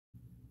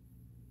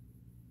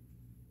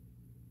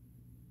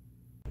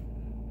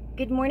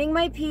Good morning,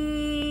 my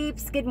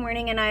peeps. Good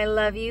morning, and I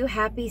love you.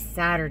 Happy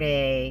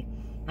Saturday.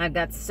 I've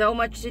got so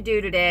much to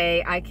do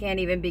today. I can't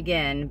even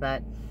begin,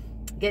 but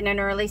getting an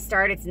early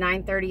start. It's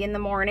 9:30 in the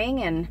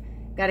morning, and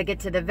got to get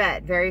to the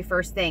vet very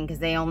first thing because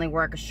they only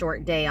work a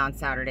short day on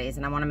Saturdays,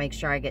 and I want to make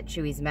sure I get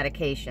Chewy's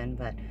medication.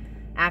 But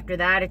after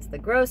that, it's the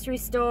grocery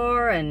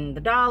store and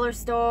the dollar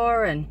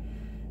store, and,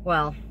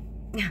 well,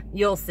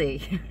 you'll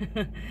see.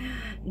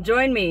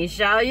 Join me,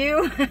 shall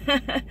you?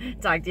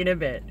 Talk to you in a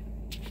bit.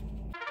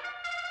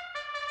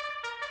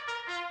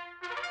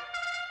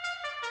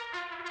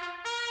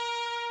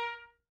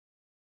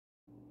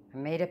 I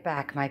made it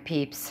back, my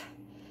peeps,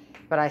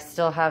 but I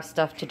still have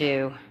stuff to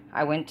do.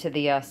 I went to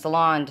the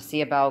salon to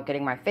see about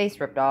getting my face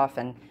ripped off,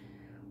 and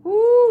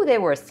woo, they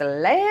were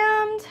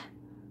slammed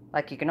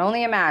like you can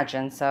only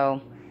imagine.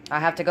 So I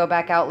have to go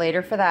back out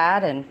later for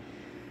that and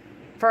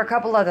for a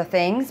couple other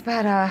things,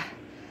 but I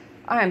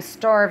am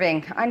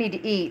starving. I need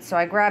to eat, so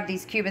I grabbed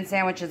these Cuban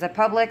sandwiches at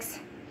Publix.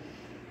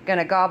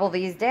 Gonna gobble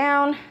these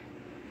down,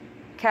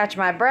 catch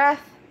my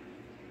breath,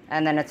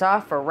 and then it's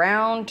off for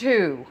round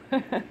two.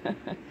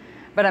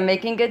 But I'm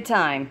making good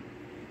time.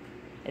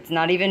 It's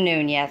not even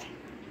noon yet.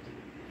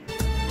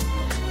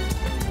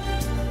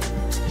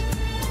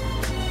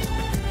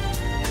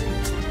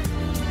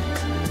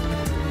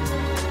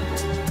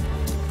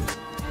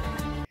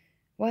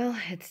 Well,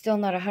 it's still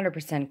not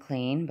 100%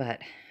 clean,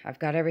 but I've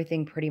got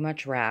everything pretty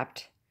much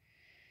wrapped.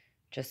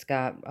 Just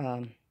got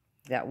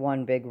that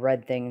one big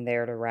red thing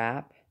there to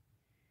wrap.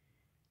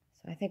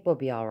 So I think we'll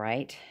be all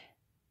right.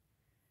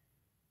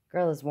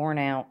 Girl is worn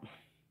out.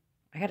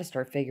 I gotta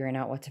start figuring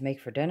out what to make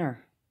for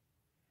dinner.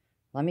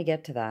 Let me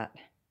get to that.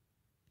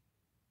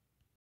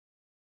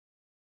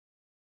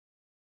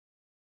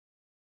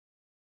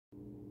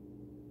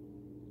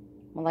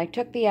 Well, I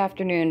took the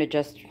afternoon to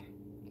just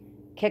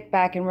kick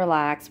back and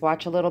relax,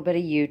 watch a little bit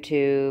of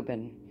YouTube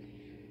and,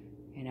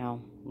 you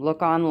know,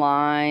 look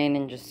online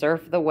and just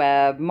surf the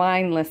web,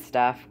 mindless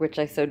stuff, which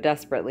I so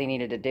desperately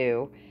needed to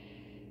do.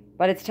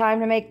 But it's time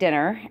to make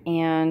dinner,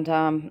 and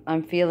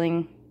I'm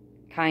feeling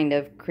kind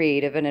of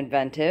creative and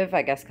inventive,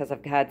 I guess because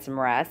I've had some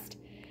rest.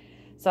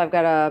 So I've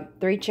got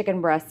 3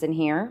 chicken breasts in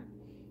here.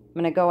 I'm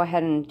going to go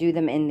ahead and do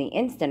them in the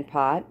Instant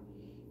Pot,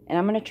 and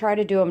I'm going to try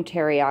to do them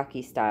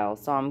teriyaki style.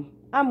 So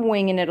I'm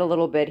winging it a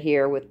little bit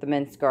here with the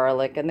minced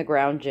garlic and the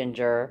ground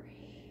ginger,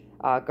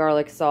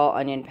 garlic, salt,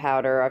 onion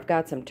powder. I've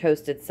got some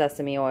toasted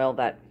sesame oil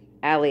that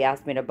Allie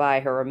asked me to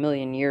buy her a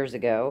million years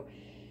ago,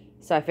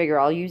 so I figure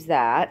I'll use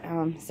that.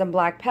 Some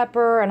black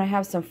pepper, and I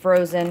have some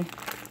frozen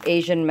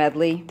Asian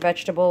medley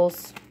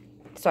vegetables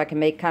so I can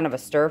make kind of a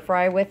stir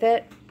fry with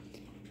it.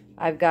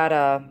 I've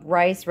got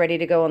rice ready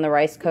to go in the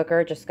rice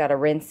cooker, just got to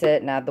rinse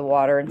it and add the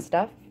water and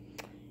stuff.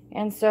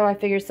 And so I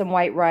figured some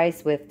white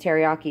rice with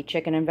teriyaki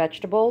chicken and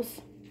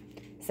vegetables.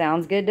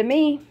 Sounds good to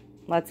me.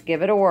 Let's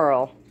give it a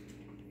whirl.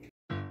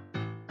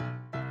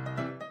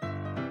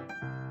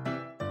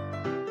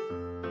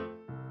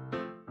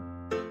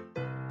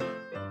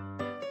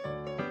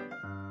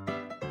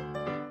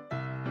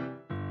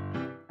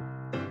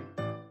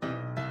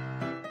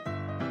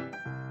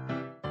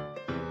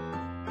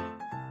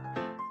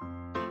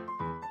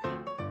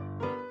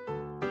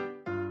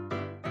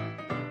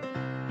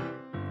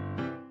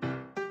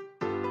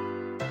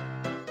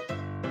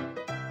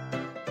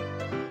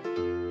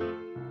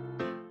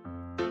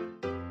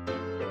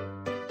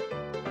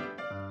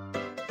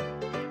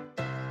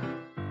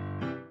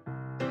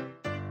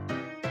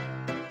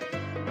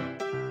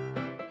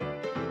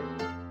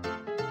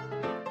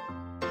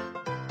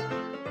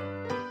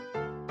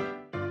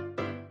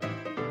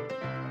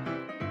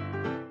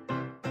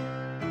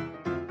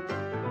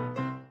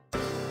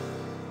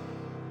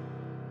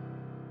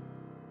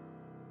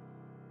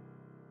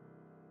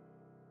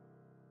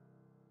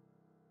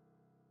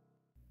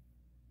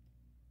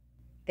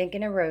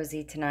 Thinking of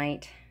Rosie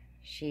tonight.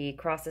 She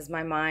crosses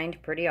my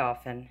mind pretty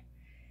often,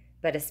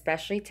 but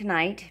especially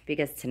tonight,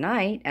 because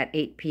tonight at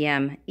 8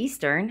 p.m.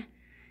 Eastern,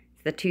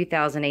 it's the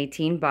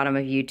 2018 Bottom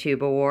of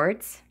YouTube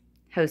Awards,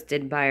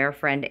 hosted by our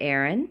friend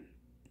Erin.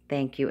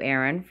 Thank you,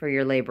 Erin, for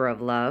your labor of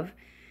love,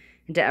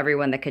 and to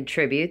everyone that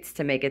contributes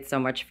to make it so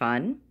much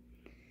fun.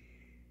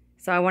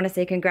 So I want to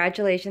say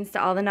congratulations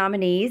to all the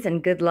nominees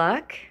and good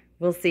luck.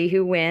 We'll see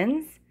who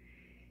wins.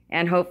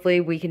 And hopefully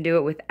we can do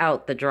it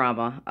without the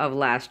drama of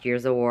last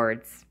year's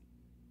awards.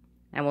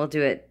 And we'll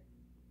do it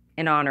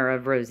in honor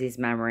of Rosie's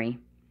memory.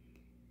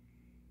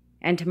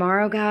 And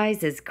tomorrow,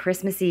 guys, is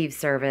Christmas Eve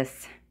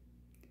service,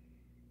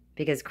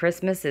 because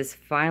Christmas is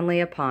finally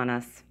upon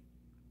us.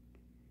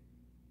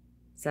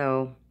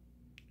 So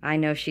I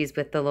know she's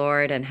with the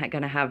Lord and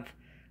going to have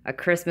a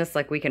Christmas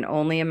like we can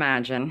only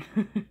imagine.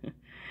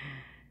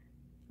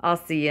 I'll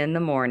see you in the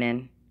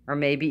morning, or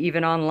maybe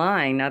even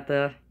online at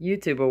the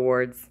YouTube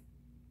Awards.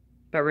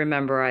 But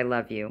remember, I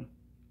love you.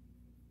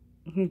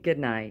 Good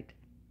night.